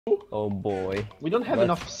Oh boy. We don't have Let's-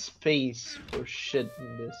 enough space for shit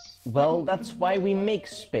in this. Well, that's why we make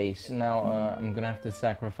space. Now, I'm gonna have to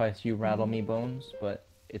sacrifice you, Rattle Me Bones, but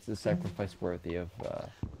it's a sacrifice worthy of,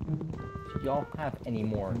 Do y'all have any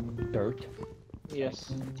more dirt?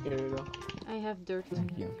 Yes, here you go. I have dirt.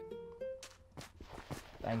 Thank you.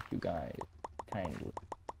 Thank you, guys. Kindly.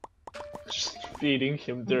 Just feeding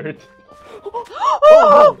him dirt.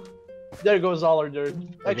 Oh no! There goes all our dirt.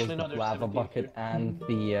 There Actually, goes no, the there's lava 17 bucket here. and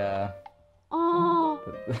the, Oh!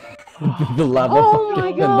 the lava Oh bucket my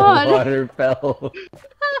and God. the water fell.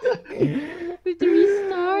 With the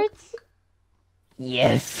restart?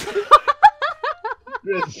 Yes!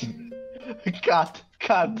 Chris. Cut.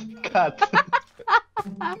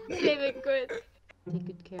 David, quit. Take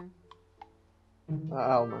good care.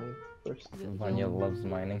 I'll mine first. Vanya loves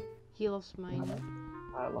mining. He loves mine.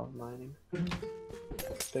 I love mining.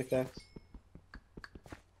 Pickaxe.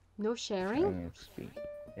 No sharing?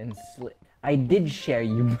 I did share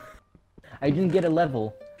you. I didn't get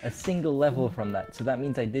a single level from that, so that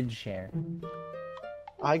means I did share.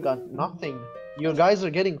 I got nothing. You guys are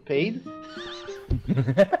getting paid?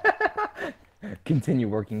 Continue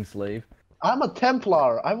working, slave. I'm a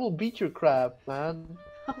Templar. I will beat your crap, man.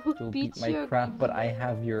 I will You'll beat beat my your... crap, but I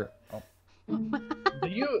have your. Oh. Do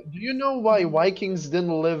you know why Vikings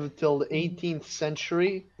didn't live till the 18th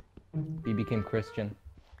century? We became Christian.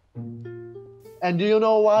 And do you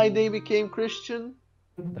know why they became Christian?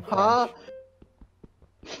 The Huh?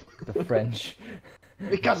 French. The French.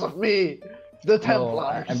 Because of me, the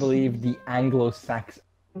Templars. No, I believe the Anglo-Saxon.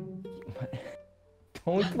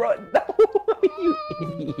 Don't run! No, you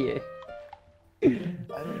idiot! I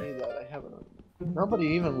don't need that. I have it. Nobody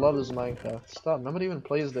even loves Minecraft. Stop. Nobody even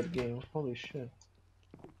plays that game. Holy shit.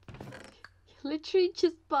 Literally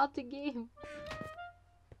just bought the game.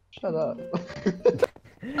 Shut up.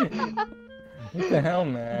 What the hell,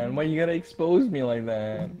 man? Why you gotta expose me like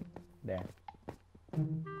that? There.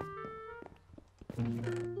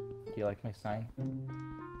 Do you like my sign?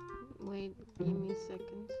 Wait, give me a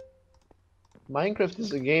second. Minecraft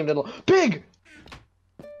is a game that'll. Pig!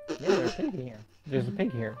 Yeah, there's a pig here. There's a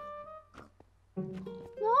pig here.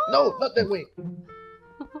 No, not that way.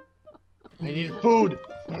 I need food.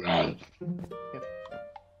 Not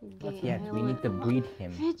Okay, yet. We need to breed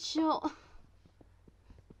him. Mitchell!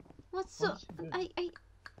 What's so...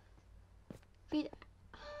 Wait,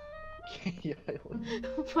 Yeah,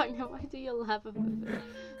 Vanya, why do you laugh at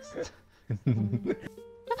this?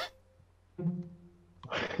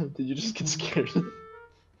 Did you just get scared?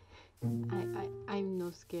 I'm no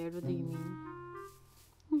scared. What do you mean?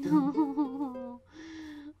 No,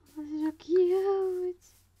 that's so cute.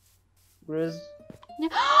 Grizz, Yeah.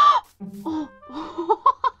 Oh,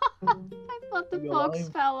 I thought the You fox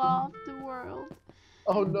alive? fell off the world,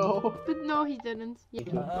 oh no. but no, he didn't. Yeah.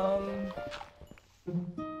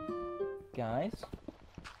 Guys,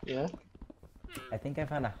 Yeah? I think I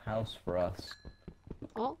found a house for us.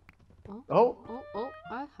 Oh,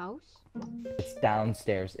 A house. It's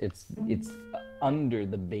downstairs. It's under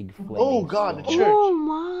the big flame. Oh god, the stone. church. Oh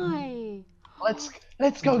my!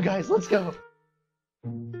 Let's go, guys, let's go.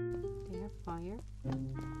 There, fire.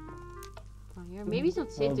 Fire. Maybe it's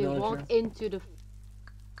not safe to walk villager. into the.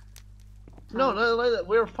 No,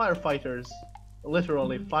 we're firefighters.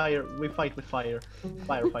 Literally, fire. We fight with fire.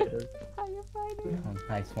 Firefighters. Firefighter. Oh,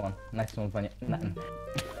 nice one. Nice one, Vanya. I'm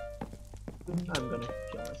gonna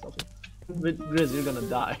kill myself. Grizz, you're gonna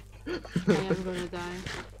die. I am gonna die.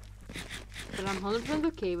 But I'm 100%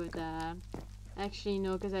 okay with that. Actually,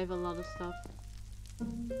 no, because I have a lot of stuff.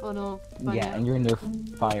 Oh no. Vanya. Yeah, and you're in the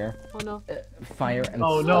fire. Oh no. Fire and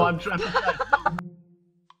Oh no, I'm trapped.